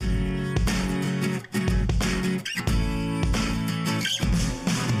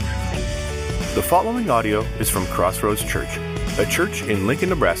The following audio is from Crossroads Church, a church in Lincoln,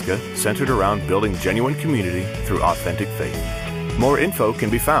 Nebraska, centered around building genuine community through authentic faith. More info can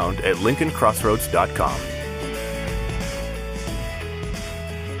be found at lincolncrossroads.com.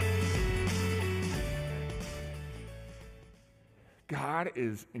 God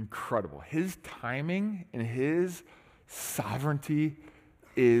is incredible. His timing and His sovereignty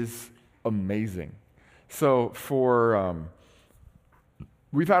is amazing. So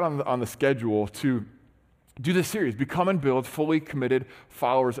we've had on the schedule to do this series, Become and Build Fully Committed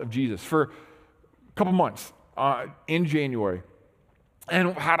Followers of Jesus, for a couple months in January.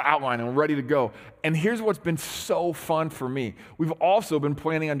 And had an outline and we're ready to go. And here's what's been so fun for me. We've also been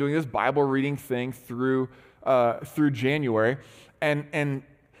planning on doing this Bible reading thing through January. And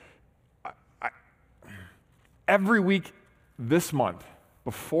every week this month,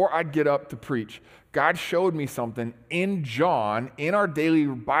 before I'd get up to preach, God showed me something in John, in our daily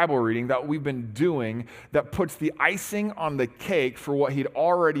Bible reading that we've been doing, that puts the icing on the cake for what He'd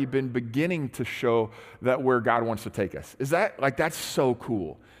already been beginning to show that where God wants to take us. That's so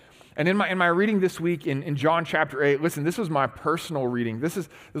cool. And in my reading this week in John chapter 8, listen, this was my personal reading. This is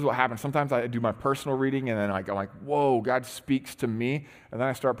what happens. Sometimes I do my personal reading and then I'm like, whoa, God speaks to me. And then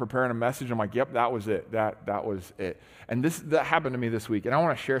I start preparing a message. I'm like, yep, that was it. That was it. And that happened to me this week. And I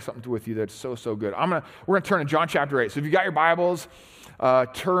want to share something with you that's so good. We're going to turn to John chapter 8. So if you got your Bibles,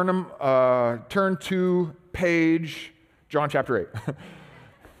 turn to page John chapter 8.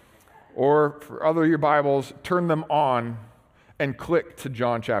 Or for other of your Bibles, turn them on and click to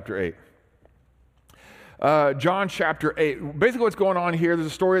John chapter 8. John chapter 8. Basically what's going on here, there's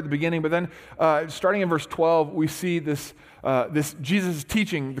a story at the beginning, but then starting in verse 12, we see this Jesus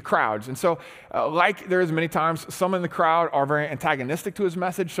teaching the crowds. And so like there is many times, some in the crowd are very antagonistic to His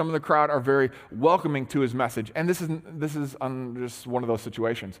message, some in the crowd are very welcoming to His message. And this is just one of those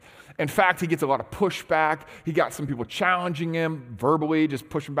situations. In fact, He gets a lot of pushback. He got some people challenging Him verbally, just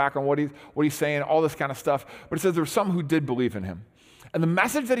pushing back on what he's saying, all this kind of stuff. But it says there were some who did believe in Him. And the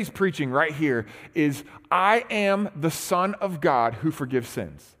message that He's preaching right here is, I am the Son of God who forgives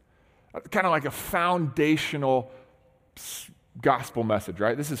sins. Kind of like a foundational gospel message,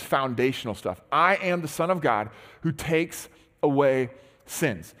 right? This is foundational stuff. I am the Son of God who takes away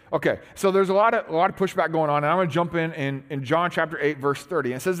sins. Okay, so there's a lot of pushback going on, and I'm going to jump in John chapter 8, verse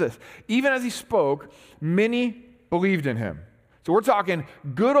 30. And it says this, even as He spoke, many believed in Him. So we're talking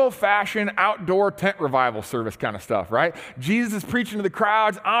good old-fashioned outdoor tent revival service kind of stuff, right? Jesus is preaching to the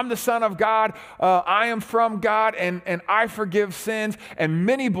crowds, I'm the Son of God, I am from God, and I forgive sins, and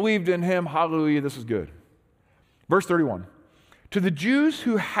many believed in Him. Hallelujah, this is good. Verse 31, to the Jews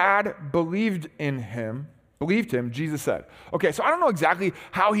who had believed Him, Jesus said. Okay, so I don't know exactly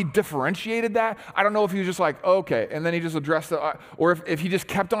how He differentiated that. I don't know if He was just like, okay, and then He just addressed it, or if He just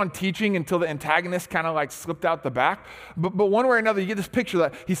kept on teaching until the antagonist kind of like slipped out the back. But one way or another, you get this picture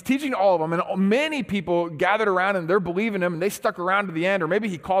that He's teaching all of them, and many people gathered around and they're believing Him, and they stuck around to the end, or maybe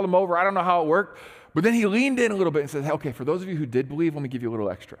He called them over. I don't know how it worked. But then He leaned in a little bit and said, hey, okay, for those of you who did believe, let me give you a little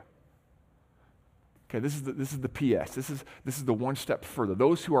extra. Okay, this is the PS. This is the one step further.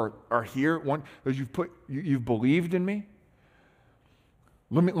 Those who are here, those you've believed in me.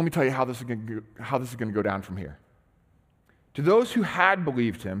 Let me tell you how this is going to go down from here. To those who had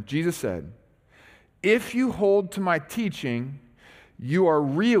believed Him, Jesus said, if you hold to my teaching, you are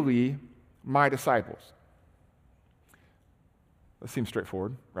really my disciples. That seems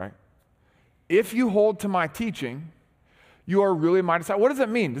straightforward, right? If you hold to my teaching, you are really my disciple. What does that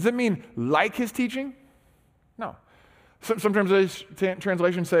mean? Does it mean like His teaching? No. Sometimes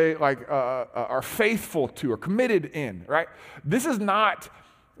translations say like are faithful to or committed in, right? This is not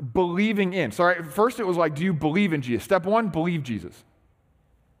believing in. So right, first it was like, do you believe in Jesus? Step one, believe Jesus.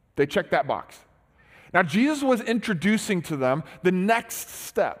 They checked that box. Now Jesus was introducing to them the next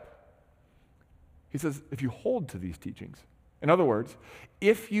step. He says, if you hold to these teachings, in other words,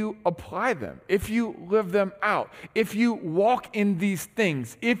 if you apply them, if you live them out, if you walk in these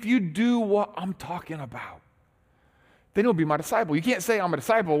things, if you do what I'm talking about, then you'll be my disciple. You can't say I'm a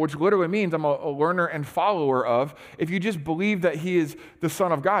disciple, which literally means I'm a learner and follower of. If you just believe that He is the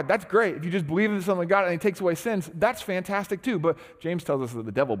Son of God, that's great. If you just believe in the Son of God and He takes away sins, that's fantastic too. But James tells us that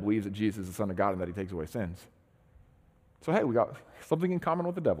the devil believes that Jesus is the Son of God and that He takes away sins. So hey, we got something in common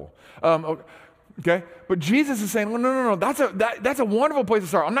with the devil. Okay, but Jesus is saying, well, no, that's a wonderful place to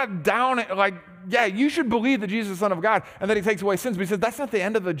start. I'm not down at yeah, you should believe that Jesus is the Son of God and that He takes away sins. But He says that's not the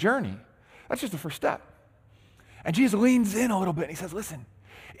end of the journey. That's just the first step. And Jesus leans in a little bit and He says, listen,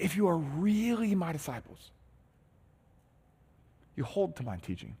 if you are really my disciples, you hold to my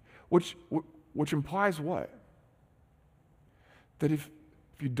teaching, which implies what? That if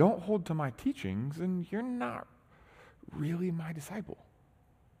if you don't hold to my teachings, then you're not really my disciple.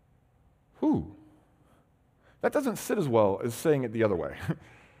 Who? That doesn't sit as well as saying it the other way,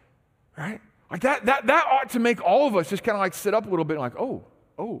 right? Like that ought to make all of us just kind of like sit up a little bit and like, oh.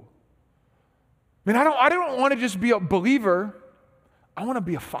 I mean, I don't want to just be a believer. I want to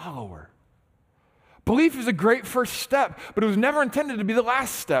be a follower. Belief is a great first step, but it was never intended to be the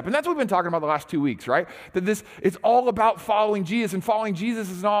last step. And that's what we've been talking about the last 2 weeks, right? That it's all about following Jesus, and following Jesus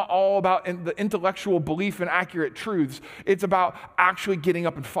is not all about the intellectual belief and accurate truths. It's about actually getting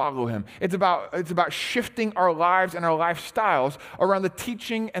up and follow him. It's about shifting our lives and our lifestyles around the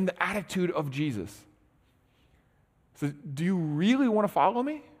teaching and the attitude of Jesus. So, do you really want to follow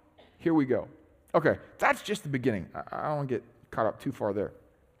me? Here we go. Okay, that's just the beginning. I don't want to get caught up too far there.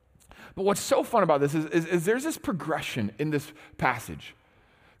 But what's so fun about this is there's this progression in this passage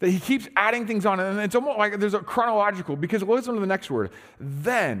that he keeps adding things on, and it's almost like there's a chronological, because listen to the next word,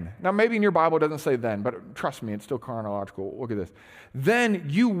 then. Now, maybe in your Bible it doesn't say then, but trust me, it's still chronological. Look at this. Then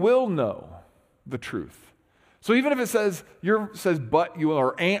you will know the truth. So even if it says but you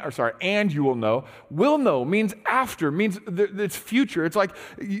will, and you will know means after, means it's future. It's like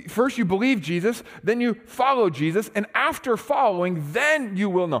first you believe Jesus, then you follow Jesus, and after following, then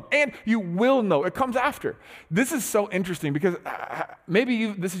you will know. And you will know. It comes after. This is so interesting because maybe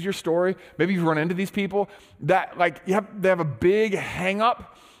this is your story. Maybe you've run into these people that like they have a big hang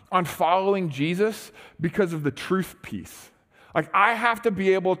up on following Jesus because of the truth piece. Like I have to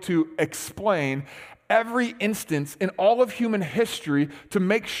be able to explain every instance in all of human history to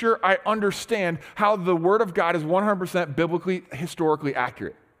make sure I understand how the Word of God is 100% biblically, historically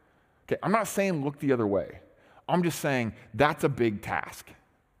accurate. Okay, I'm not saying look the other way. I'm just saying that's a big task.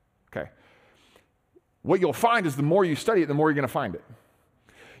 Okay. What you'll find is the more you study it, the more you're going to find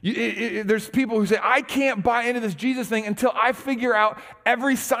it. There's people who say, I can't buy into this Jesus thing until I figure out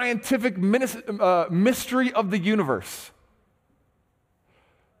every scientific mystery of the universe.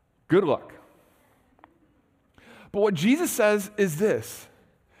 Good luck. But what Jesus says is this,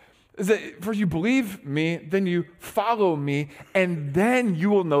 is that first you believe me, then you follow me, and then you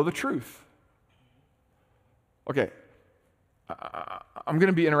will know the truth. Okay, I'm going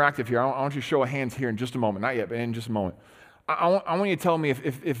to be interactive here. I want you to show of hands here in just a moment. Not yet, but in just a moment. I want you to tell me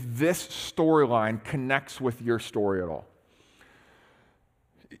if this storyline connects with your story at all.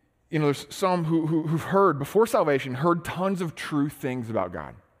 You know, there's some who've heard, before salvation, heard tons of true things about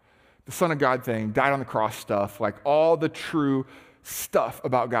God. The Son of God thing, died on the cross stuff, like all the true stuff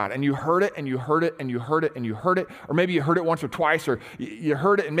about God. And you heard it, and you heard it, and you heard it, and you heard it. Or maybe you heard it once or twice, or you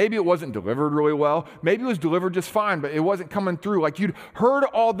heard it, and maybe it wasn't delivered really well. Maybe it was delivered just fine, but it wasn't coming through. Like you'd heard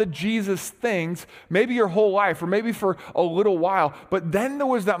all the Jesus things, maybe your whole life, or maybe for a little while. But then there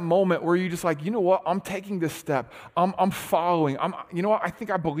was that moment where you just like, you know what? I'm taking this step. I'm following. You know what? I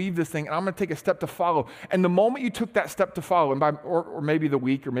think I believe this thing, and I'm going to take a step to follow. And the moment you took that step to follow, and or maybe the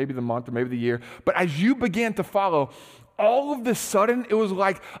week, or maybe the month, or maybe the year, but as you began to follow, all of a sudden, it was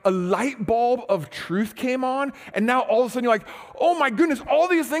like a light bulb of truth came on, and now all of a sudden you're like, oh my goodness, all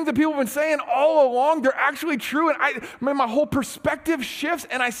these things that people have been saying all along, they're actually true, and my whole perspective shifts,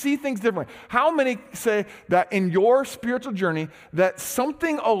 and I see things differently. How many say that in your spiritual journey, that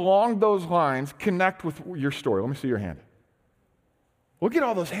something along those lines connect with your story? Let me see your hand. Look at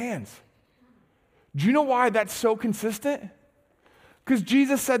all those hands. Do you know why that's so consistent? Because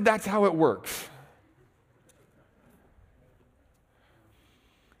Jesus said that's how it works.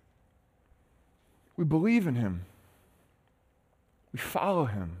 We believe in him. We follow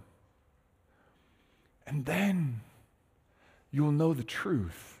him. And then you will know the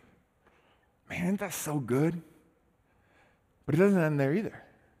truth. Man, isn't that so good? But it doesn't end there either.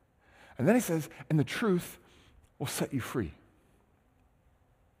 And then he says, and the truth will set you free.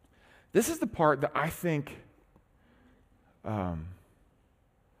 This is the part that I think, I'll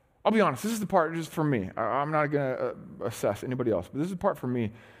be honest, this is the part just for me. I'm not going to assess anybody else, but this is the part for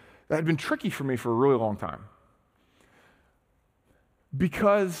me that had been tricky for me for a really long time.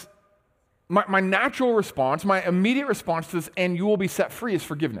 Because my natural response, my immediate response to this, and you will be set free, is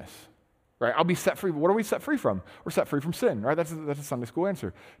forgiveness. Right? I'll be set free. What are we set free from? We're set free from sin, right? That's a Sunday school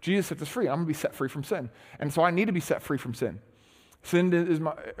answer. Jesus sets us free. I'm going to be set free from sin. And so I need to be set free from sin. Sin is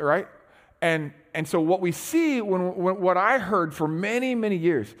my, right? And so what we see, when what I heard for many, many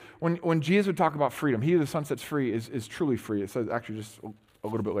years, when Jesus would talk about freedom, he who the Son sets free is truly free. It says actually just a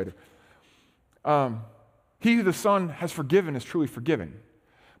little bit later. He who the Son has forgiven is truly forgiven.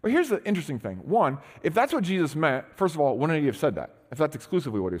 But here's the interesting thing. One, if that's what Jesus meant, first of all, wouldn't he have said that? If that's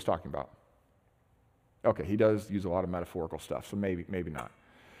exclusively what he was talking about. Okay, he does use a lot of metaphorical stuff, so maybe not.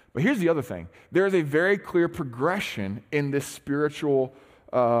 But here's the other thing. There is a very clear progression in this spiritual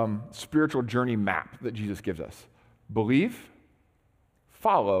spiritual journey map that Jesus gives us. Believe,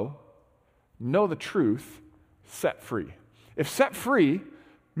 follow, know the truth, set free. If set free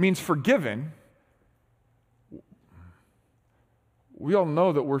means forgiven, we all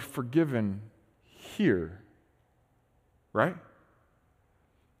know that we're forgiven here, right?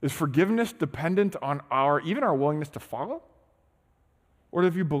 Is forgiveness dependent on even our willingness to follow? Or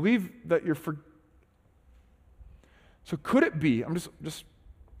if you believe that you're So could it be, just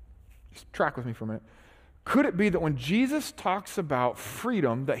track with me for a minute. Could it be that when Jesus talks about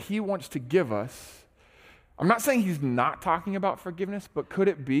freedom that he wants to give us, I'm not saying he's not talking about forgiveness, but could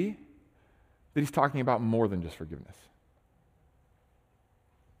it be that he's talking about more than just forgiveness?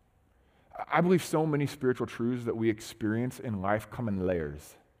 I believe so many spiritual truths that we experience in life come in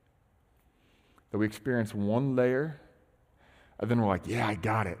layers. That we experience one layer, and then we're like, yeah, I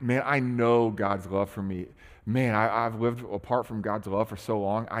got it. Man, I know God's love for me. Man, I've lived apart from God's love for so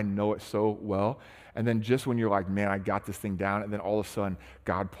long. I know it so well. And then just when you're like, man, I got this thing down, and then all of a sudden,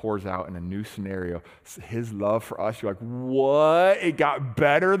 God pours out in a new scenario his love for us. You're like, what? It got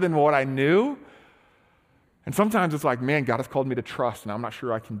better than what I knew? And sometimes it's like, man, God has called me to trust, and I'm not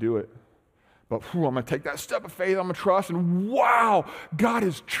sure I can do it. But I'm going to take that step of faith, I'm going to trust, and wow, God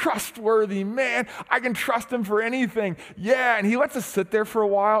is trustworthy, man. I can trust him for anything. Yeah, and he lets us sit there for a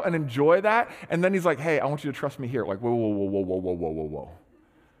while and enjoy that, and then he's like, hey, I want you to trust me here. Like, whoa, whoa, whoa, whoa, whoa, whoa, whoa, whoa, whoa.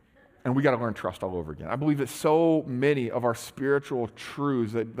 And we got to learn trust all over again. I believe that so many of our spiritual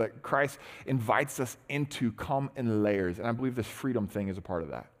truths that Christ invites us into come in layers, and I believe this freedom thing is a part of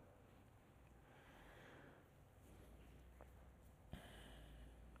that.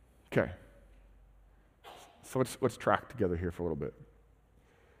 Okay. So let's track together here for a little bit.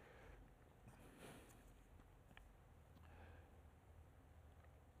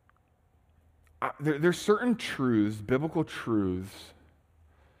 There's certain truths, biblical truths,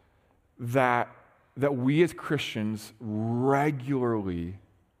 that we as Christians regularly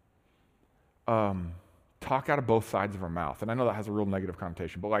talk out of both sides of our mouth. And I know that has a real negative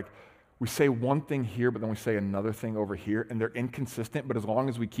connotation, but like we say one thing here, but then we say another thing over here, and they're inconsistent, but as long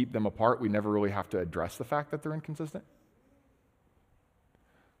as we keep them apart, we never really have to address the fact that they're inconsistent.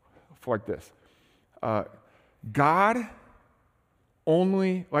 Like this. God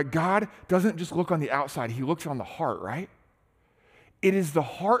doesn't just look on the outside, he looks on the heart, right? It is the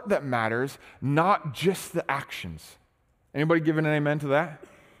heart that matters, not just the actions. Anybody giving an amen to that?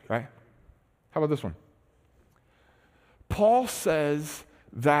 Right? How about this one? Paul says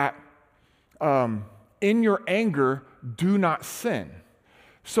that in your anger, do not sin.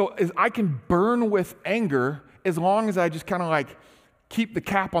 So as I can burn with anger as long as I just kind of like keep the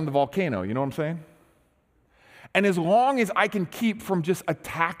cap on the volcano, you know what I'm saying? And as long as I can keep from just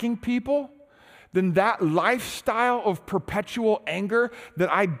attacking people, then that lifestyle of perpetual anger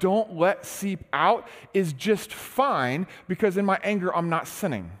that I don't let seep out is just fine because in my anger I'm not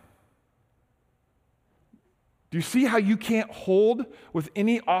sinning. Do you see how you can't hold with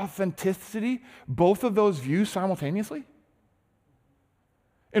any authenticity both of those views simultaneously?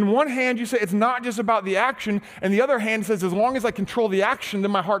 In one hand, you say it's not just about the action, and the other hand says as long as I control the action,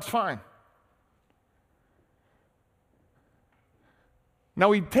 then my heart's fine. Now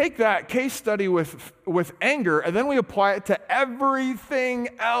we take that case study with anger, and then we apply it to everything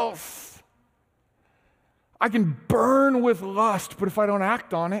else. I can burn with lust, but if I don't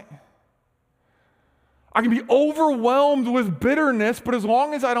act on it, I can be overwhelmed with bitterness, but as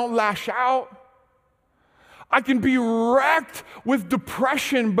long as I don't lash out, I can be wrecked with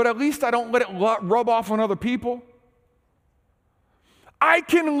depression, but at least I don't let it rub off on other people. I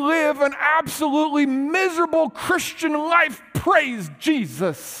can live an absolutely miserable Christian life, praise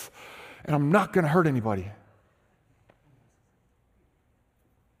Jesus, and I'm not going to hurt anybody.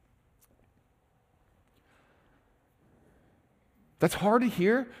 That's hard to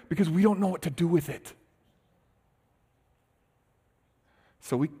hear because we don't know what to do with it.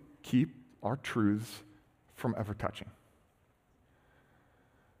 So we keep our truths from ever touching.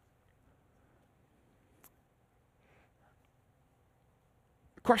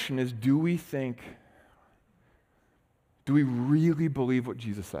 The question is, do we really believe what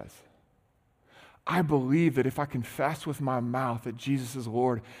Jesus says? I believe that if I confess with my mouth that Jesus is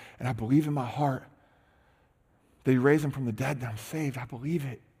Lord, and I believe in my heart that he raised him from the dead, that I'm saved. I believe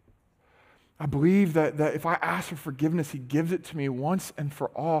it. I believe that if I ask for forgiveness, he gives it to me once and for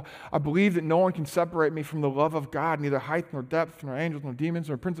all. I believe that no one can separate me from the love of God, neither height nor depth, nor angels, nor demons,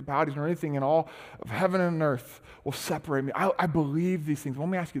 nor principalities, nor anything in all of heaven and earth will separate me. I believe these things. Let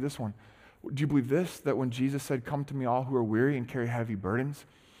me ask you this one. Do you believe this, that when Jesus said, come to me all who are weary and carry heavy burdens,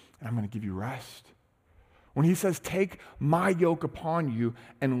 and I'm going to give you rest? When he says, take my yoke upon you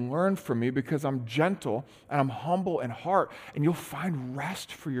and learn from me because I'm gentle and I'm humble in heart and you'll find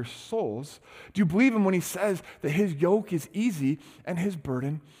rest for your souls. Do you believe him when he says that his yoke is easy and his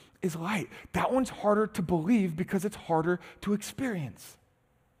burden is light? That one's harder to believe because it's harder to experience.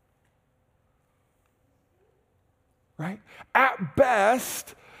 Right? At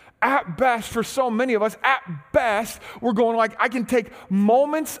best, for so many of us, at best, we're going like, I can take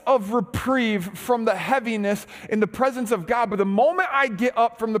moments of reprieve from the heaviness in the presence of God, but the moment I get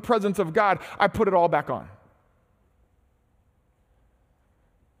up from the presence of God, I put it all back on.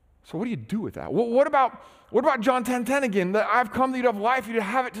 So what do you do with that? What about John 10:10 again? That I've come that you'd have life, you'd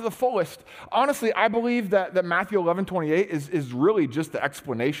have it to the fullest. Honestly, I believe that Matthew 11:28 is really just the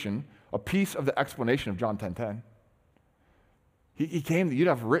explanation, a piece of the explanation of John 10:10. He came that you'd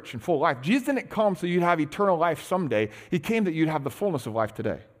have rich and full life. Jesus didn't come so you'd have eternal life someday. He came that you'd have the fullness of life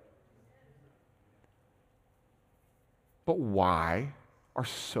today. But why are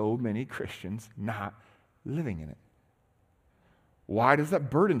so many Christians not living in it? Why does that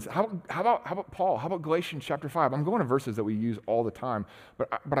burden? How about Paul? How about Galatians chapter 5? I'm going to verses that we use all the time,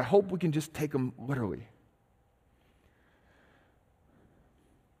 but I hope we can just take them literally.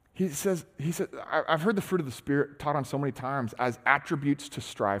 He says, I've heard the fruit of the Spirit taught on so many times as attributes to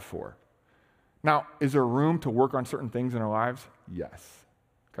strive for. Now, is there room to work on certain things in our lives? Yes.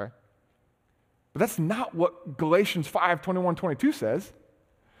 Okay? But that's not what Galatians 5:21-22 says.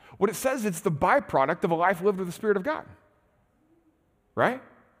 What it says, it's the byproduct of a life lived with the Spirit of God. Right?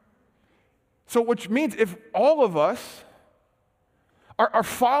 So which means if all of us are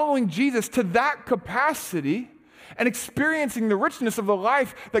following Jesus to that capacity and experiencing the richness of the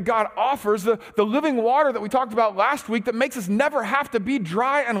life that God offers, the living water that we talked about last week that makes us never have to be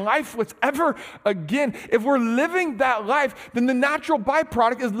dry and lifeless ever again. If we're living that life, then the natural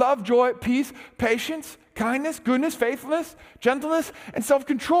byproduct is love, joy, peace, patience, kindness, goodness, faithfulness, gentleness, and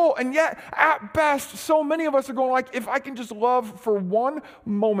self-control. And yet, at best, so many of us are going like, if I can just love for one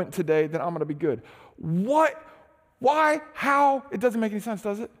moment today, then I'm going to be good. What? Why? How? It doesn't make any sense,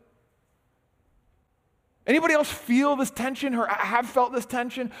 does it? Anybody else feel this tension or have felt this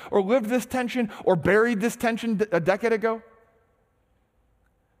tension or lived this tension or buried this tension a decade ago?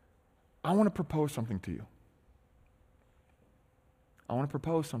 I want to propose something to you. I want to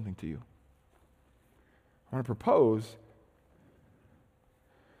propose something to you. I want to propose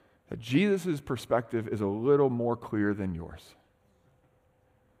that Jesus' perspective is a little more clear than yours.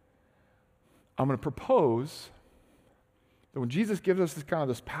 I'm going to propose that when Jesus gives us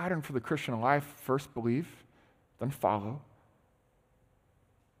this pattern for the Christian life, first believe, then follow,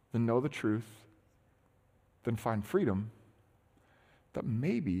 then know the truth, then find freedom, that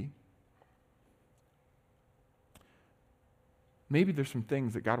maybe there's some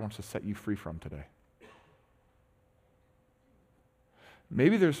things that God wants to set you free from today.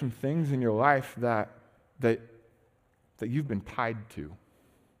 Maybe there's some things in your life that you've been tied to,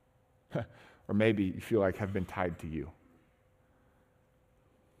 or maybe you feel like have been tied to you.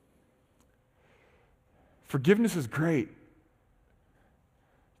 Forgiveness is great.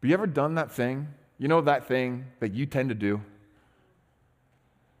 But you ever done that thing? You know that thing that you tend to do?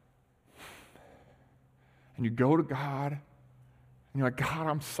 And you go to God, and you're like, God,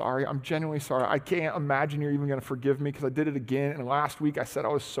 I'm sorry. I'm genuinely sorry. I can't imagine you're even going to forgive me because I did it again. And last week I said I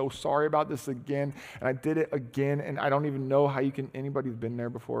was so sorry about this again. And I did it again. And I don't even know how anybody's been there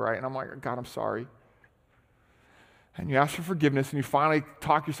before, right? And I'm like, God, I'm sorry. And you ask for forgiveness, and you finally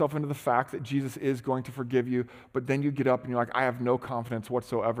talk yourself into the fact that Jesus is going to forgive you, but then you get up and you're like, I have no confidence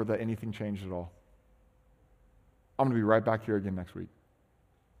whatsoever that anything changed at all. I'm going to be right back here again next week.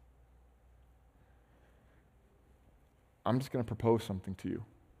 I'm just going to propose something to you.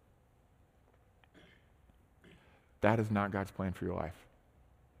 That is not God's plan for your life.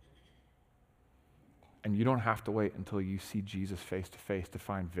 And you don't have to wait until you see Jesus face to face to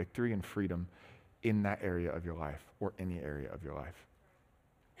find victory and freedom in that area of your life or any area of your life.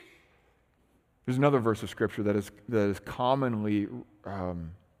 There's another verse of Scripture that is commonly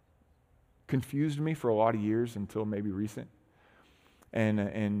confused me for a lot of years until maybe recent. And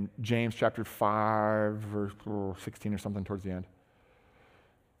in James chapter 5, verse 16 or something towards the end,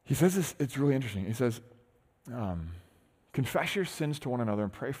 he says this, it's really interesting. He says, confess your sins to one another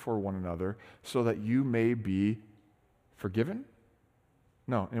and pray for one another so that you may be forgiven?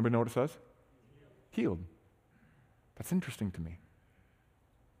 No, anybody know what it says? Healed. That's interesting to me.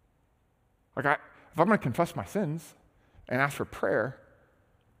 Like if I'm going to confess my sins and ask for prayer,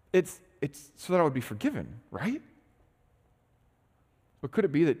 it's so that I would be forgiven, right? But could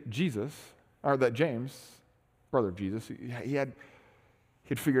it be that that James, brother of Jesus, he had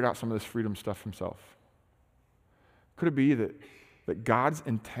figured out some of this freedom stuff himself? Could it be that God's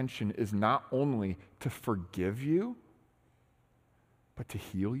intention is not only to forgive you, but to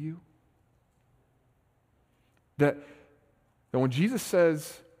heal you? That when Jesus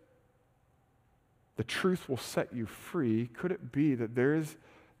says the truth will set you free, could it be that there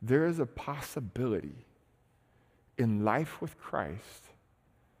is a possibility in life with Christ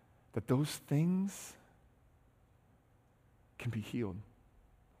that those things can be healed?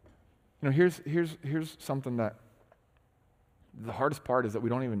 You know, here's something that the hardest part is that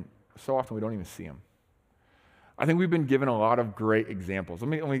so often we don't even see them. I think we've been given a lot of great examples. Let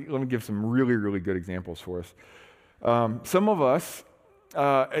me give some really, really good examples for us. Some of us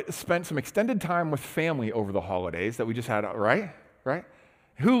spent some extended time with family over the holidays that we just had, right?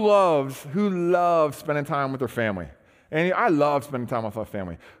 Who loves spending time with their family? And I love spending time with my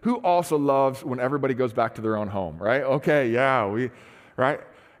family. Who also loves when everybody goes back to their own home, right? Okay, yeah, right?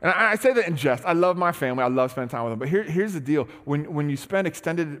 And I say that in jest. I love my family. I love spending time with them. But here's the deal. When you spend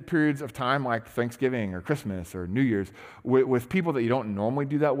extended periods of time like Thanksgiving or Christmas or New Year's with people that you don't normally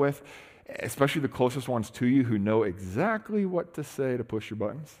do that with, especially the closest ones to you who know exactly what to say to push your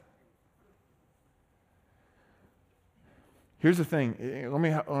buttons. Here's the thing. Let me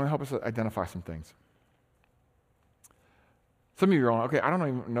help us identify some things. Some of you are going, okay, I don't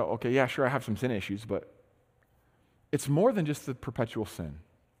even know. Okay, yeah, sure, I have some sin issues, but it's more than just the perpetual sin.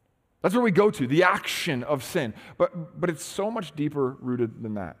 That's where we go to, the action of sin. But it's so much deeper rooted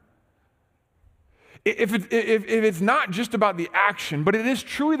than that. If it's not just about the action, but it is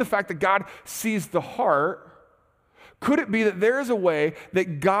truly the fact that God sees the heart, could it be that there is a way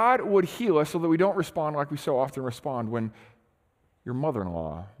that God would heal us so that we don't respond like we so often respond when your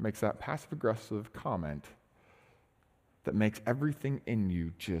mother-in-law makes that passive-aggressive comment that makes everything in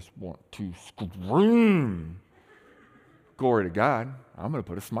you just want to scream? Glory to God. I'm going to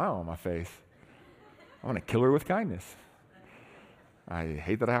put a smile on my face. I'm going to kill her with kindness. I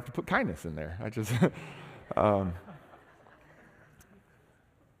hate that I have to put kindness in there. I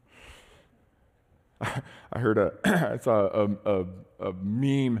heard I saw a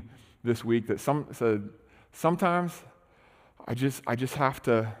meme this week that said, sometimes I just have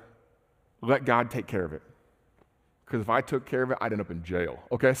to let God take care of it. Because if I took care of it, I'd end up in jail.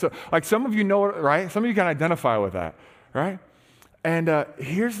 Okay, so like some of you know it, right? Some of you can identify with that. Right? And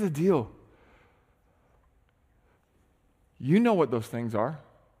here's the deal. You know what those things are,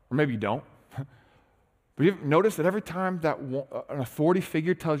 or maybe you don't. But you've noticed that every time that an authority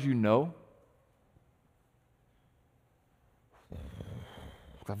figure tells you no,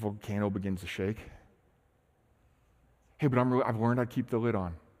 that volcano begins to shake. Hey, but I've learned how to keep the lid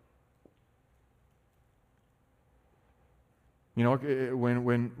on. You know,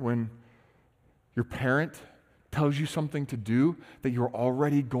 when your parent tells you something to do that you're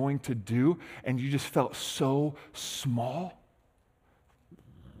already going to do, and you just felt so small.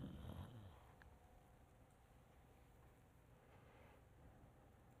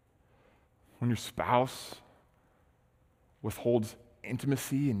 When your spouse withholds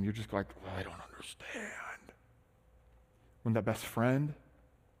intimacy and you're just like, well, I don't understand. When that best friend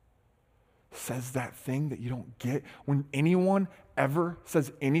says that thing that you don't get, when anyone ever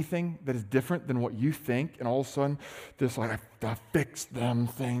says anything that is different than what you think, and all of a sudden this like the fix them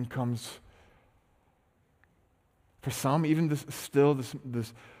thing comes. For some, even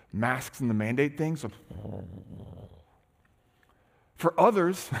this masks and the mandate things. For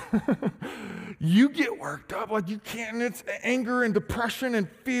others, you get worked up like you can't, and it's anger and depression and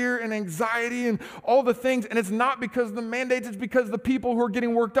fear and anxiety and all the things, and it's not because of the mandates, it's because of the people who are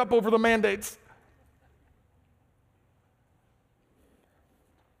getting worked up over the mandates.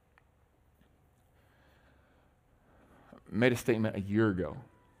 I made a statement a year ago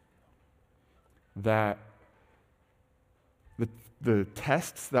that the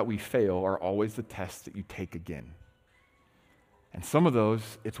tests that we fail are always the tests that you take again. And some of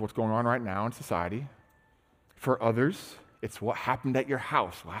those, it's what's going on right now in society. For others, it's what happened at your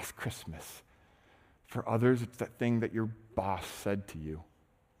house last Christmas. For others, it's that thing that your boss said to you.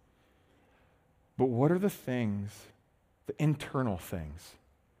 But what are the things, the internal things,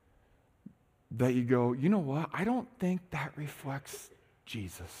 that you go, you know what? I don't think that reflects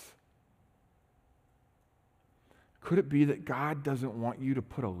Jesus. Could it be that God doesn't want you to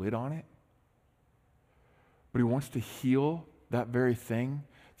put a lid on it, but he wants to heal that very thing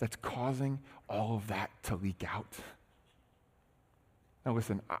that's causing all of that to leak out? Now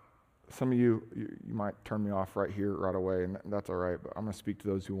listen, some of you might turn me off right here, right away, and that's all right, but I'm going to speak to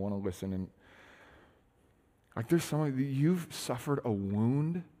those who want to listen. And like there's some of you, you've suffered a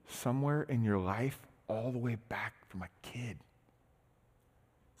wound somewhere in your life all the way back from a kid.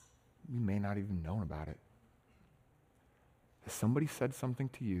 You may not even known about it. somebody said something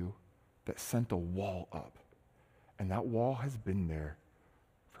to you that sent a wall up, and that wall has been there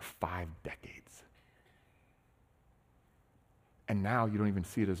for 5 decades. And now you don't even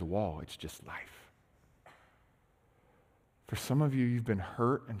see it as a wall, it's just life. For some of you, you've been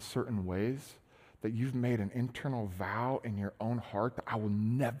hurt in certain ways that you've made an internal vow in your own heart that I will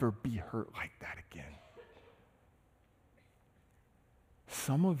never be hurt like that again.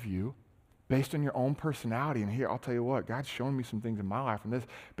 Some of you, based on your own personality, and here, I'll tell you what, God's shown me some things in my life, and this,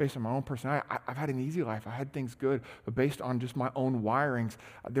 based on my own personality, I've had an easy life, I had things good, but based on just my own wirings,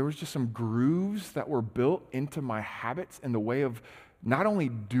 there was just some grooves that were built into my habits in the way of not only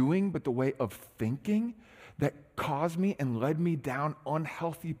doing, but the way of thinking that caused me and led me down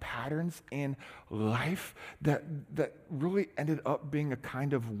unhealthy patterns in life that really ended up being a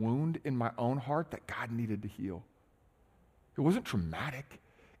kind of wound in my own heart that God needed to heal. It wasn't traumatic.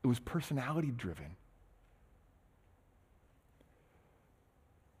 It was personality driven.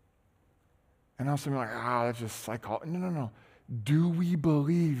 And now some are like, that's just psychology. No. Do we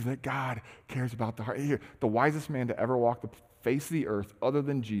believe that God cares about the heart? Here, the wisest man to ever walk the face of the earth other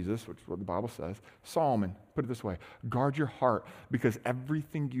than Jesus, which is what the Bible says, Solomon, put it this way, guard your heart because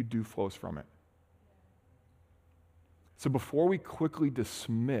everything you do flows from it. So before we quickly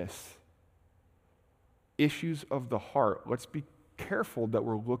dismiss issues of the heart, let's be careful that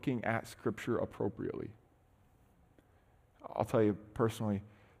we're looking at Scripture appropriately. I'll tell you personally,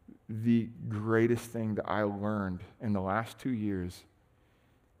 the greatest thing that I learned in the last 2 years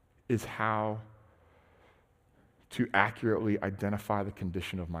is how to accurately identify the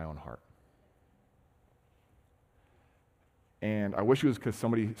condition of my own heart. And I wish it was because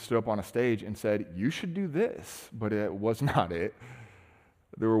somebody stood up on a stage and said, you should do this, but it was not it.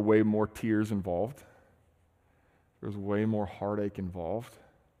 There were way more tears involved. There was way more heartache involved.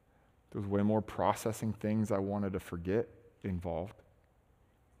 There was way more processing things I wanted to forget involved.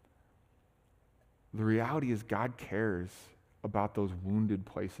 The reality is God cares about those wounded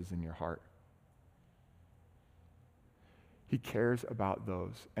places in your heart. He cares about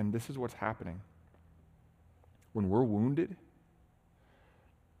those. And this is what's happening. When we're wounded,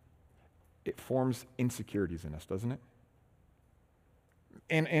 it forms insecurities in us, doesn't it?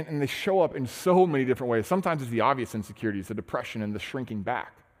 And they show up in so many different ways. Sometimes it's the obvious insecurities, the depression and the shrinking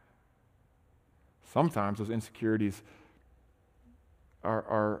back. Sometimes those insecurities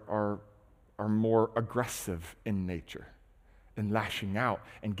are more aggressive in nature and lashing out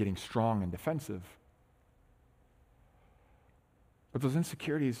and getting strong and defensive. But those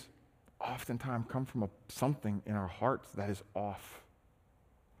insecurities oftentimes come from something in our hearts that is off.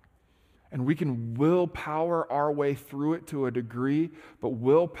 And we can willpower our way through it to a degree, but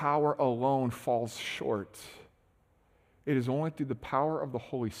willpower alone falls short. It is only through the power of the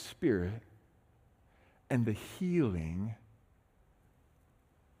Holy Spirit and the healing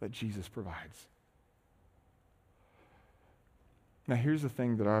that Jesus provides. Now, here's the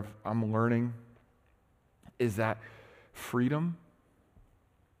thing that I'm learning is that freedom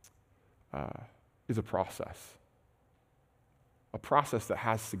is a process that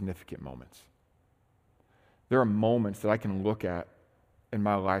has significant moments. There are moments that I can look at in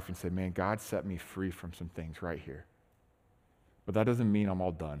my life and say, man, God set me free from some things right here. But that doesn't mean I'm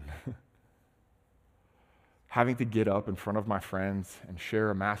all done. Having to get up in front of my friends and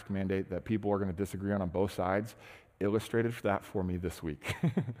share a mask mandate that people are going to disagree on both sides illustrated that for me this week.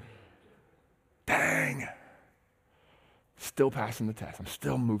 Dang! Still passing the test. I'm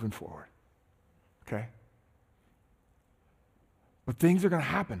still moving forward. Okay? But things are going to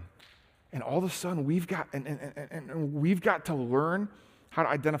happen. And all of a sudden, we've got to learn how to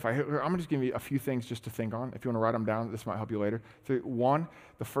identify. Here, I'm going to just give you a few things just to think on. If you want to write them down, this might help you later. So one,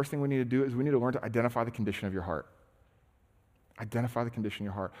 the first thing we need to do is we need to learn to identify the condition of your heart. Identify the condition of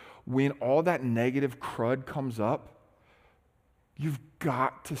your heart. When all that negative crud comes up, you've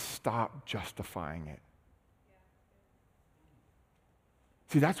got to stop justifying it.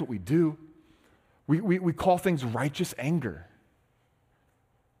 See, that's what we do. We call things righteous anger.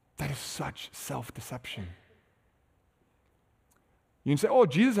 That is such self-deception. You can say, oh,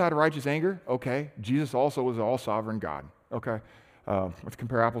 Jesus had a righteous anger. Okay. Jesus also was an all-sovereign God. Okay. Let's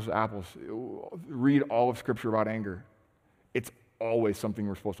compare apples to apples. Read all of Scripture about anger. It's always something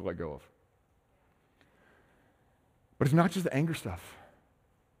we're supposed to let go of. But it's not just the anger stuff.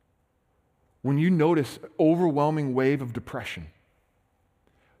 When you notice an overwhelming wave of depression,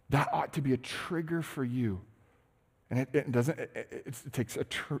 that ought to be a trigger for you. And it takes a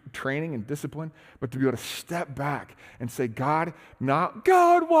training and discipline, but to be able to step back and say, God, not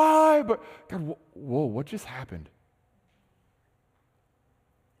God, why? But God, whoa, what just happened?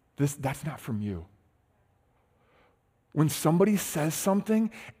 That's not from you. When somebody says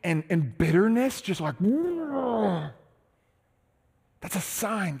something and bitterness, just like, that's a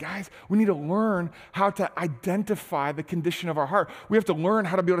sign, guys. We need to learn how to identify the condition of our heart. We have to learn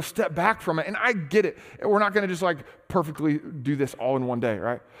how to be able to step back from it. And I get it. We're not going to just like perfectly do this all in one day,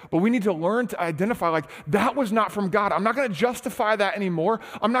 right? But we need to learn to identify like that was not from God. I'm not going to justify that anymore.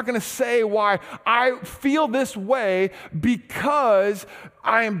 I'm not going to say why I feel this way because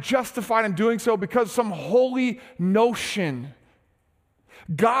I am justified in doing so because some holy notion.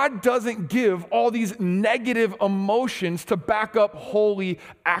 God doesn't give all these negative emotions to back up holy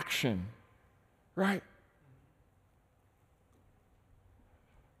action, right?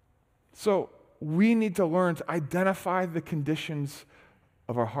 So we need to learn to identify the conditions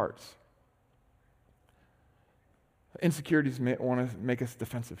of our hearts. Insecurities want to make us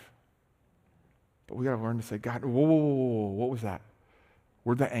defensive. But we got to learn to say, God, whoa, what was that?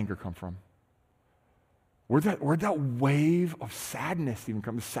 Where'd that anger come from? Where'd that wave of sadness even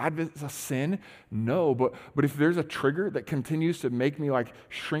come? Is sadness a sin? No, but if there's a trigger that continues to make me like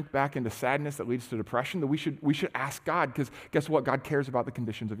shrink back into sadness that leads to depression, then we should ask God, because guess what? God cares about the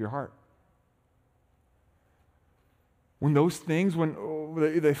conditions of your heart. When those things, when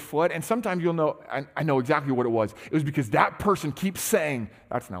they flood, and sometimes you'll know, I know exactly what it was. It was because that person keeps saying,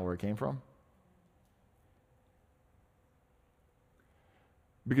 that's not where it came from.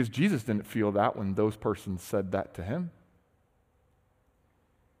 Because Jesus didn't feel that when those persons said that to him.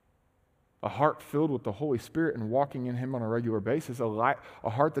 A heart filled with the Holy Spirit and walking in him on a regular basis, a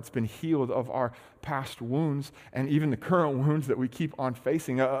heart that's been healed of our past wounds and even the current wounds that we keep on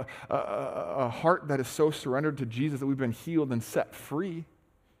facing, a heart that is so surrendered to Jesus that we've been healed and set free.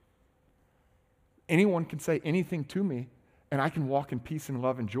 Anyone can say anything to me, and I can walk in peace and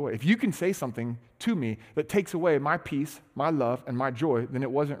love and joy. If you can say something to me that takes away my peace, my love, and my joy, then it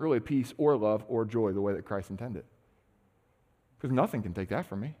wasn't really peace or love or joy the way that Christ intended. Because nothing can take that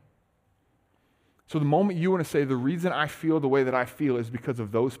from me. So the moment you want to say, the reason I feel the way that I feel is because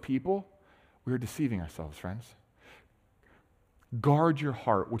of those people, we are deceiving ourselves, friends. Guard your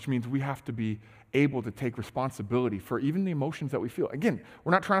heart, which means we have to be able to take responsibility for even the emotions that we feel. Again,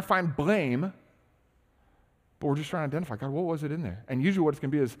 we're not trying to find blame, but we're just trying to identify, God, what was it in there? And usually what it's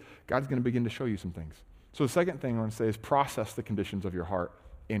going to be is God's going to begin to show you some things. So the second thing I want to say is process the conditions of your heart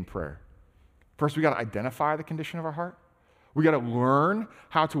in prayer. First, we got to identify the condition of our heart. We got to learn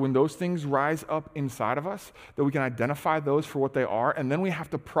how to, when those things rise up inside of us, that we can identify those for what they are, and then we have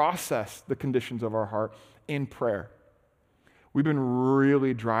to process the conditions of our heart in prayer. We've been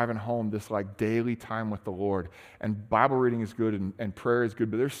really driving home this like daily time with the Lord, and Bible reading is good and prayer is good,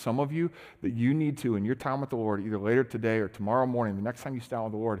 but there's some of you that you need to, in your time with the Lord, either later today or tomorrow morning, the next time you stand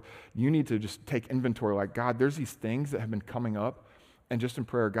with the Lord, you need to just take inventory like, God, there's these things that have been coming up, and just in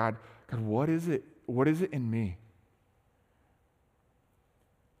prayer, God, what is it? What is it in me?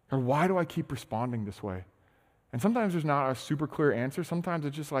 Or why do I keep responding this way? And sometimes there's not a super clear answer. Sometimes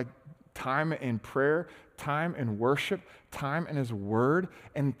it's just like time in prayer, time in worship, time in his word.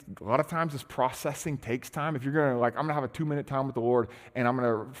 And a lot of times this processing takes time. If you're going to I'm going to have a 2-minute time with the Lord and I'm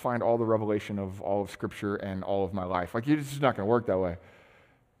going to find all the revelation of all of Scripture and all of my life. It's just not going to work that way.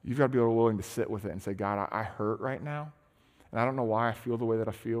 You've got to be willing to sit with it and say, God, I hurt right now. And I don't know why I feel the way that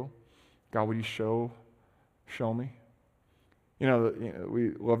I feel. God, would you show me?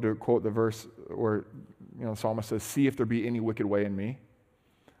 We love to quote the verse where, the psalmist says, see if there be any wicked way in me.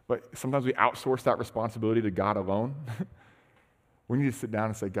 But sometimes we outsource that responsibility to God alone. We need to sit down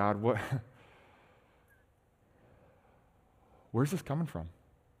and say, God, where's this coming from?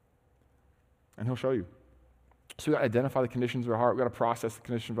 And he'll show you. So we got to identify the conditions of our heart. We got to process the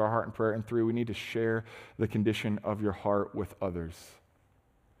conditions of our heart in prayer. And 3, we need to share the condition of your heart with others.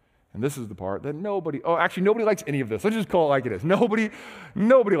 And this is the part that nobody likes any of this. Let's just call it like it is. Nobody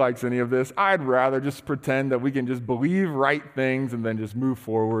likes any of this. I'd rather just pretend that we can just believe right things and then just move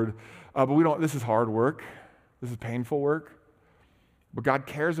forward. But we don't. This is hard work. This is painful work. But God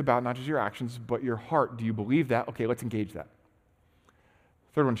cares about not just your actions, but your heart. Do you believe that? Okay, let's engage that.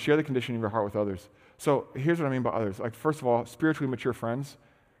 Third one, share the condition of your heart with others. So here's what I mean by others. First of all, spiritually mature friends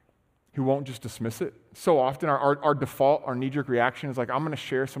who won't just dismiss it. So often our default, our knee-jerk reaction is I'm going to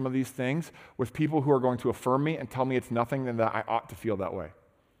share some of these things with people who are going to affirm me and tell me it's nothing and that I ought to feel that way.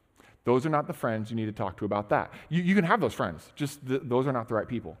 Those are not the friends you need to talk to about that. You can have those friends, just those are not the right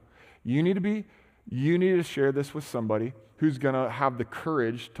people. You need to share this with somebody who's going to have the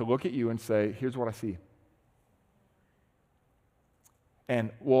courage to look at you and say, here's what I see. And,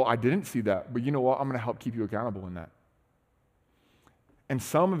 I didn't see that, but you know what? I'm going to help keep you accountable in that. And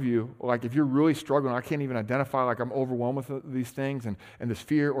some of you, like if you're really struggling, I can't even identify, like I'm overwhelmed with these things and this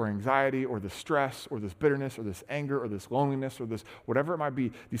fear or anxiety or this stress or this bitterness or this anger or this loneliness or this whatever it might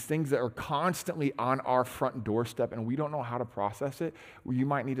be, these things that are constantly on our front doorstep and we don't know how to process it, well, you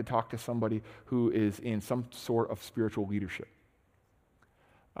might need to talk to somebody who is in some sort of spiritual leadership.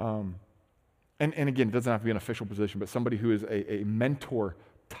 And again, it doesn't have to be an official position, but somebody who is a mentor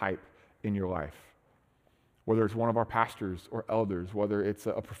type in your life. Whether it's one of our pastors or elders, whether it's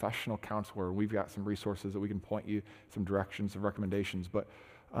a professional counselor, we've got some resources that we can point you, some directions, some recommendations. But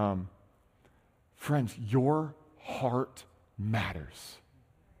friends, your heart matters.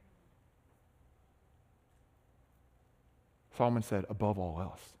 Solomon said, above all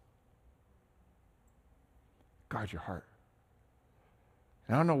else, guard your heart.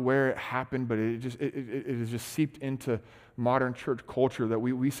 And I don't know where it happened, but it has just seeped into modern church culture that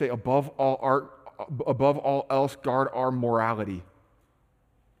we say above all else, guard our morality.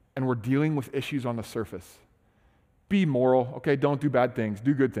 And we're dealing with issues on the surface. Be moral, okay? Don't do bad things.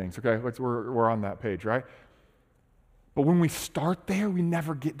 Do good things, okay? We're on that page, right? But when we start there, we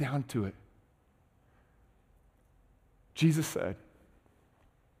never get down to it. Jesus said,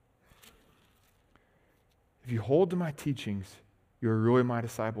 if you hold to my teachings, you are really my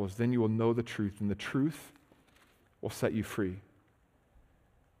disciples. Then you will know the truth, and the truth will set you free.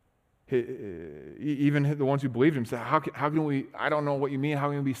 Even the ones who believed him said, how can we, I don't know what you mean, how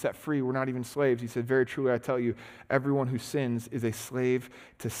can we be set free? We're not even slaves. He said, very truly I tell you, everyone who sins is a slave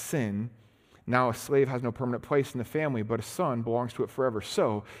to sin. Now a slave has no permanent place in the family, but a son belongs to it forever.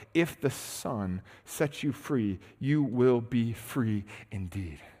 So if the Son sets you free, you will be free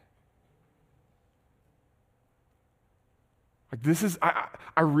indeed. Like this is,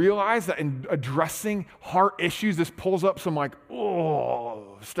 I realize that in addressing heart issues, this pulls up some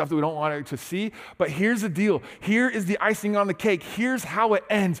stuff that we don't want to see. But here's the deal. Here is the icing on the cake. Here's how it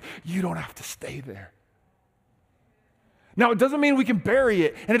ends. You don't have to stay there. Now, it doesn't mean we can bury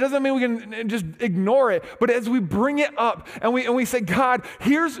it, and it doesn't mean we can just ignore it, but as we bring it up and we say, God,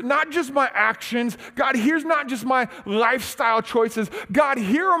 here's not just my actions. God, here's not just my lifestyle choices. God,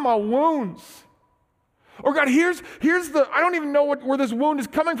 here are my wounds. Or God, here's the, I don't even know where this wound is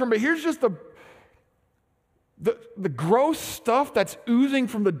coming from, but here's just the gross stuff that's oozing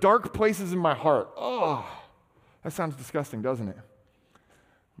from the dark places in my heart. Oh, that sounds disgusting, doesn't it?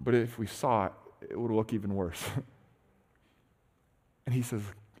 But if we saw it, it would look even worse. And he says,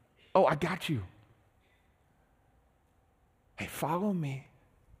 oh, I got you. Hey, follow me,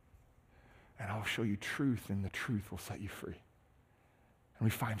 and I'll show you truth, and the truth will set you free. And we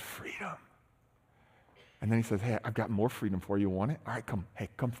find freedom. And then he says, hey, I've got more freedom for you. Want it? All right,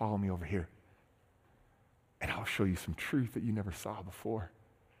 come follow me over here. And I'll show you some truth that you never saw before.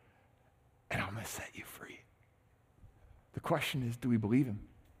 And I'm going to set you free. The question is, do we believe him?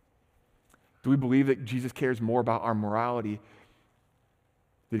 Do we believe that Jesus cares more about our morality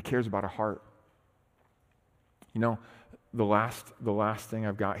than he cares about our heart? You know, the last thing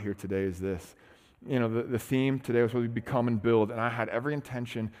I've got here today is this. You know, the theme today was supposed to be become and build, and I had every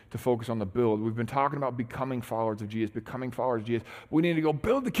intention to focus on the build. We've been talking about becoming followers of Jesus, becoming followers of Jesus. We need to go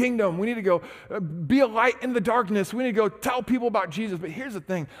build the kingdom. We need to go be a light in the darkness. We need to go tell people about Jesus. But here's the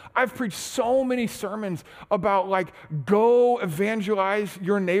thing. I've preached so many sermons about, like, go evangelize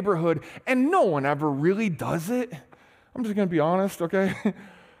your neighborhood, and no one ever really does it. I'm just going to be honest, okay?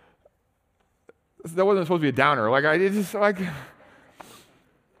 That wasn't supposed to be a downer.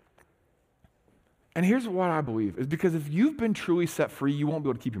 And here's what I believe, is because if you've been truly set free, you won't be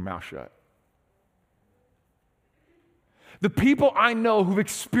able to keep your mouth shut. The people I know who've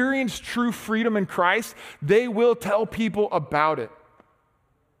experienced true freedom in Christ, they will tell people about it.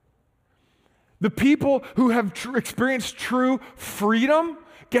 The people who have experienced true freedom,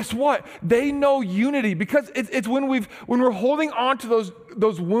 guess what? They know unity, because it's when we're holding on to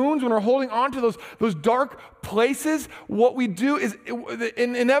those wounds, when we're holding on to those dark places, what we do is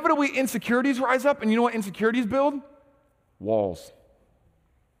inevitably insecurities rise up. And you know what insecurities build? Walls.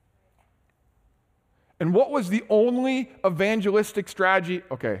 And what was the only evangelistic strategy?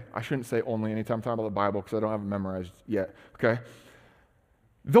 Okay, I shouldn't say only anytime I'm talking about the Bible because I don't have it memorized yet, okay?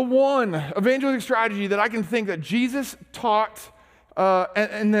 The one evangelistic strategy that I can think that Jesus taught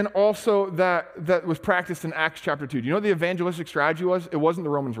and then also that was practiced in Acts chapter 2. Do you know what the evangelistic strategy was? It wasn't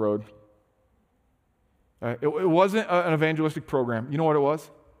the Romans road. It wasn't an evangelistic program. You know what it was?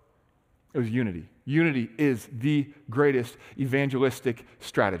 It was unity. Unity is the greatest evangelistic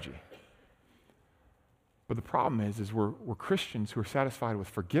strategy. But the problem is we're Christians who are satisfied with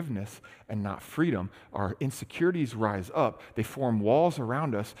forgiveness and not freedom. Our insecurities rise up. They form walls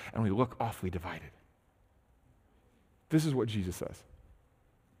around us, and we look awfully divided. This is what Jesus says.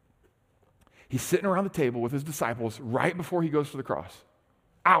 He's sitting around the table with his disciples right before he goes to the cross,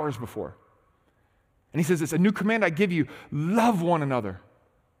 hours before. And he says this, a new command I give you, love one another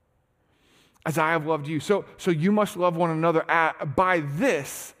as I have loved you. So you must love one another. By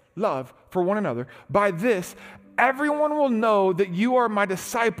this, love for one another, by this, everyone will know that you are my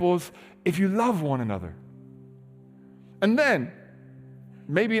disciples if you love one another. And then,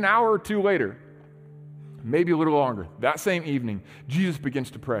 maybe an hour or two later, maybe a little longer, that same evening, Jesus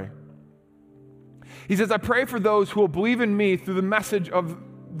begins to pray. He says, I pray for those who will believe in me through the message of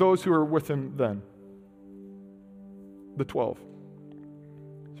those who are with him then. The 12.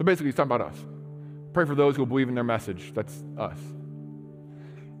 So basically, he's talking about us. Pray for those who will believe in their message. That's us.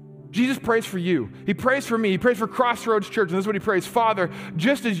 Jesus prays for you. He prays for me. He prays for Crossroads Church. And this is what he prays. Father,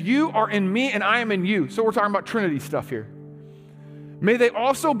 just as you are in me and I am in you. So we're talking about Trinity stuff here. May they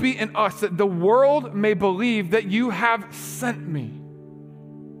also be in us, that the world may believe that you have sent me.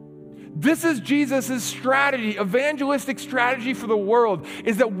 This is Jesus' strategy, evangelistic strategy for the world,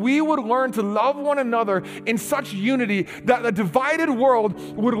 is that we would learn to love one another in such unity that the divided world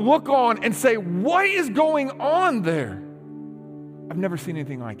would look on and say, what is going on there? I've never seen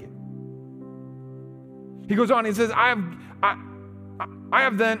anything like it. He goes on, he says, I've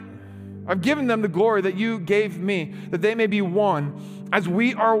given them the glory that you gave me, that they may be one, as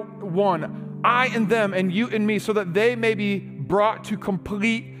we are one, I and them and you and me, so that they may be brought to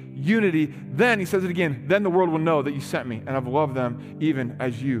complete unity. Then, he says it again, then the world will know that you sent me and I've loved them even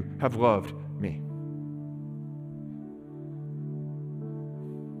as you have loved me.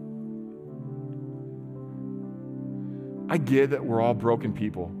 I get that we're all broken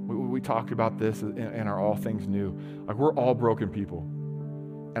people. We talked about this in our All Things New. Like, we're all broken people.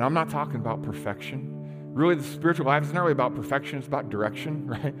 And I'm not talking about perfection. Really, the spiritual life is not really about perfection. It's about direction,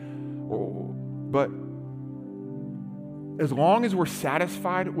 right? But as long as we're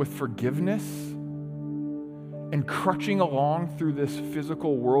satisfied with forgiveness and crutching along through this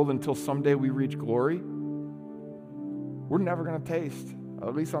physical world until someday we reach glory, we're never going to taste,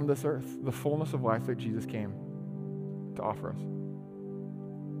 at least on this earth, the fullness of life that Jesus came to offer us.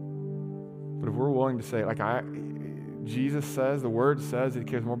 But if we're willing to say, Jesus says, the Word says that He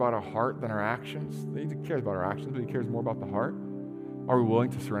cares more about our heart than our actions. He cares about our actions, but He cares more about the heart. Are we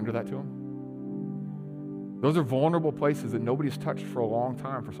willing to surrender that to Him? Those are vulnerable places that nobody's touched for a long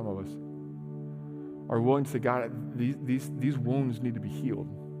time for some of us. Are we willing to say, God, these wounds need to be healed?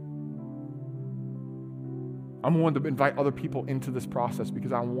 I'm willing to invite other people into this process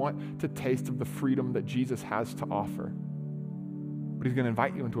because I want to taste of the freedom that Jesus has to offer. But He's going to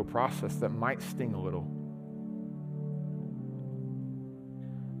invite you into a process that might sting a little.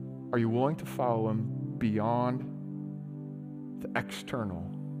 Are you willing to follow Him beyond the external?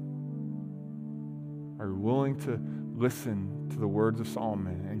 Are you willing to listen to the words of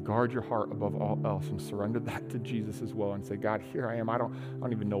Solomon and guard your heart above all else and surrender that to Jesus as well and say, God, here I am. I don't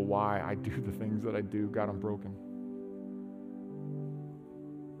even know why I do the things that I do. God, I'm broken.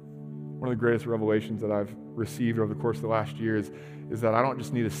 One of the greatest revelations that I've received over the course of the last year is that I don't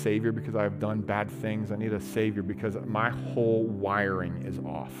just need a Savior because I've done bad things. I need a Savior because my whole wiring is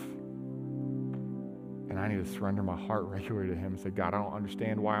off. And I need to surrender my heart regularly to Him and say, God, I don't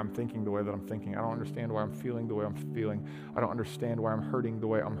understand why I'm thinking the way that I'm thinking. I don't understand why I'm feeling the way I'm feeling. I don't understand why I'm hurting the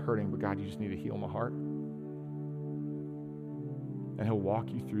way I'm hurting. But God, you just need to heal my heart. And He'll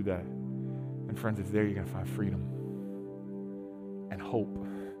walk you through that. And friends, it's there you're going to find freedom and hope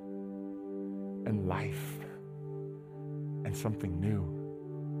and life and something new.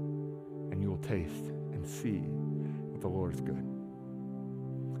 And you will taste and see that the Lord is good.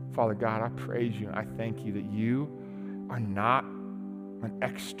 Father God, I praise you and I thank you that you are not an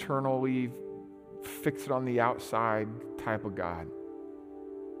externally fix it on the outside type of God.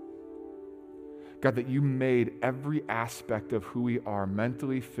 God, that you made every aspect of who we are,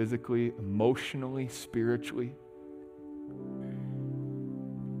 mentally, physically, emotionally, spiritually.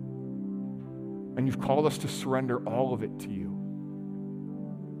 And you've called us to surrender all of it to you.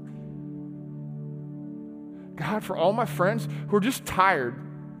 God, for all my friends who are just tired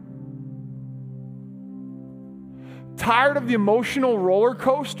of the emotional roller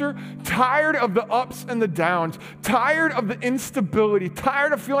coaster, tired of the ups and the downs, tired of the instability,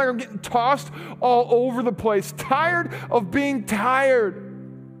 tired of feeling like I'm getting tossed all over the place, tired of being tired.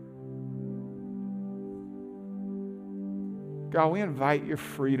 God, we invite your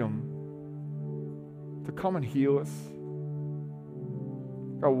freedom to come and heal us.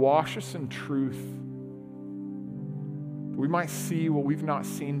 God, wash us in truth. We might see what we've not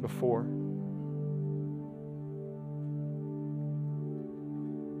seen before.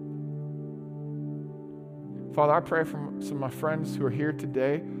 Father, I pray for some of my friends who are here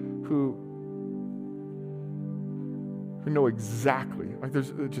today who who know exactly, like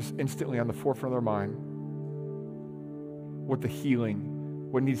there's just instantly on the forefront of their mind,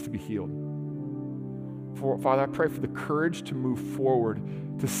 what needs to be healed. Father, I pray for the courage to move forward,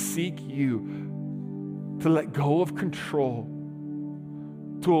 to seek you, to let go of control,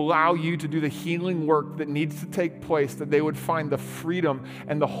 to allow you to do the healing work that needs to take place, that they would find the freedom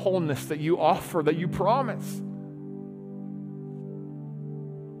and the wholeness that you offer, that you promise.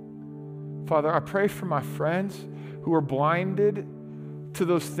 Father, I pray for my friends who are blinded to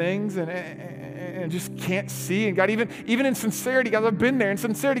those things and just can't see. And God, even in sincerity, God, I've been there. In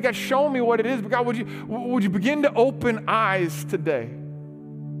sincerity, God, show me what it is. But God, would you begin to open eyes today?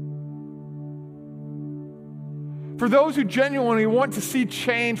 For those who genuinely want to see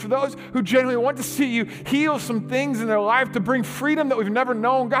change, for those who genuinely want to see you heal some things in their life to bring freedom that we've never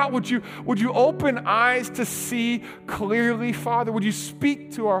known, God, would you open eyes to see clearly, Father? Would you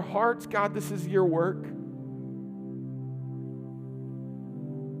speak to our hearts? God, this is your work.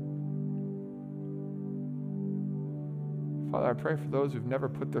 Father, I pray for those who've never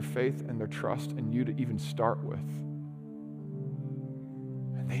put their faith and their trust in you to even start with.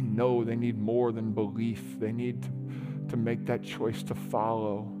 And they know they need more than belief. They need to make that choice to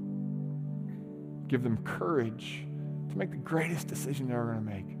follow. Give them courage to make the greatest decision they're going to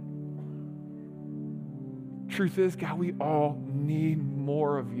make. Truth is, God, we all need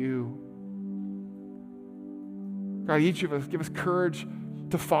more of you. God, each of us, give us courage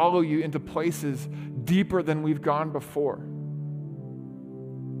to follow you into places deeper than we've gone before.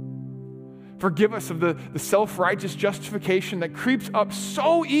 Forgive us of the self-righteous justification that creeps up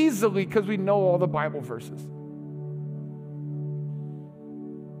so easily because we know all the Bible verses.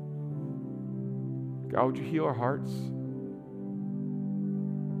 God, would you heal our hearts?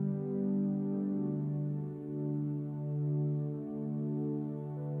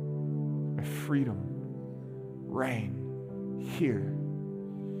 May freedom reign here.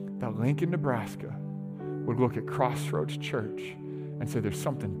 That Lincoln, Nebraska would look at Crossroads Church and say there's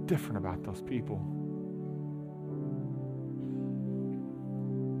something different about those people.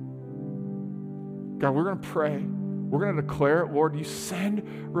 God, we're going to pray. We're going to declare it, Lord, you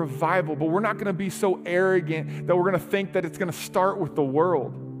send revival, but we're not going to be so arrogant that we're going to think that it's going to start with the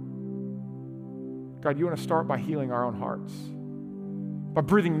world. God, you want to start by healing our own hearts, by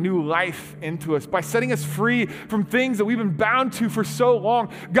breathing new life into us, by setting us free from things that we've been bound to for so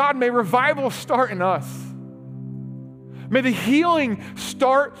long. God, may revival start in us. May the healing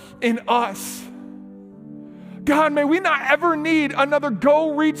start in us. God, may we not ever need another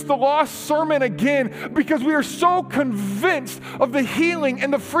go reach the lost sermon again, because we are so convinced of the healing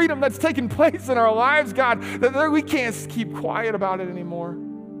and the freedom that's taken place in our lives, God, that we can't keep quiet about it anymore.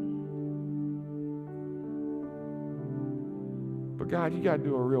 But God, you got to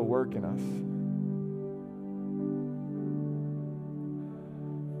do a real work in us.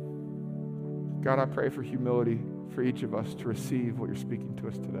 God, I pray for humility for each of us to receive what you're speaking to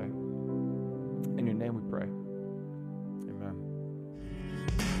us today. In your name we pray. Amen.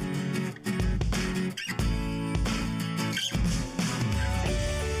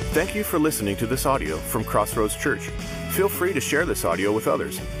 Thank you for listening to this audio from Crossroads Church. Feel free to share this audio with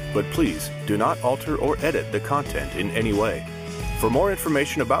others, but please do not alter or edit the content in any way. For more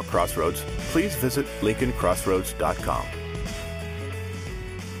information about Crossroads, please visit lincolncrossroads.com.